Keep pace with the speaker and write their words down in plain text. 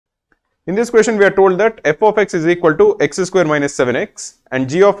In this question, we are told that f of x is equal to x square minus 7x and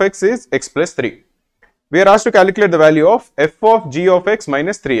g of x is x plus 3. We are asked to calculate the value of f of g of x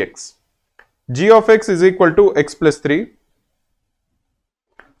minus 3x. G of x is equal to x plus 3.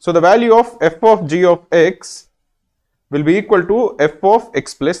 So the value of f of g of x will be equal to f of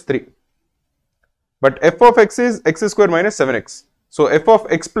x plus 3. But f of x is x square minus 7x. So f of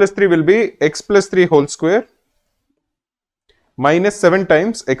x plus 3 will be x plus 3 whole square minus 7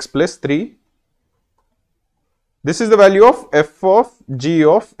 times x plus 3. This is the value of f of g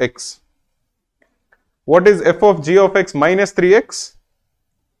of x. What is f of g of x minus 3x?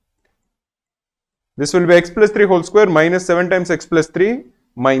 This will be x plus 3 whole square minus 7 times x plus 3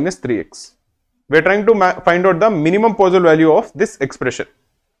 minus 3x. We are trying to find out the minimum possible value of this expression.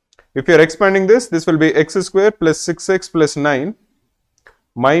 If you are expanding this, this will be x square plus 6x plus 9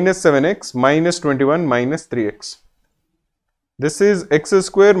 minus 7x minus 21 minus 3x. This is x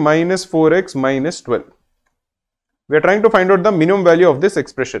square minus 4x minus 12. We are trying to find out the minimum value of this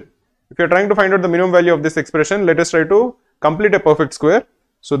expression. If you are trying to find out the minimum value of this expression, let us try to complete a perfect square.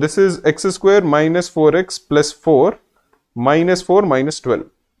 So this is x square minus 4x plus 4 minus 4 minus 12.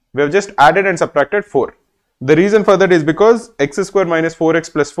 We have just added and subtracted 4. The reason for that is because x square minus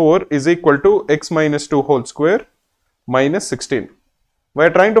 4x plus 4 is equal to x minus 2 whole square minus 16. We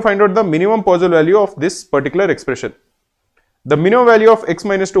are trying to find out the minimum possible value of this particular expression. The minimum value of x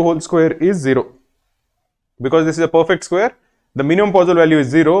minus 2 whole square is 0. Because this is a perfect square, the minimum possible value is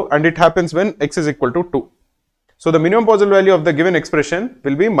 0 and it happens when x is equal to 2. So the minimum possible value of the given expression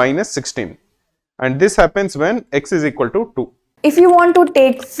will be minus 16. And this happens when x is equal to 2. If you want to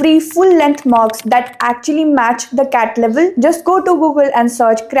take free full-length mocks that actually match the CAT level, just go to Google and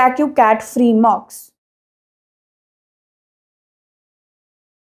search Cracku CAT free mocks.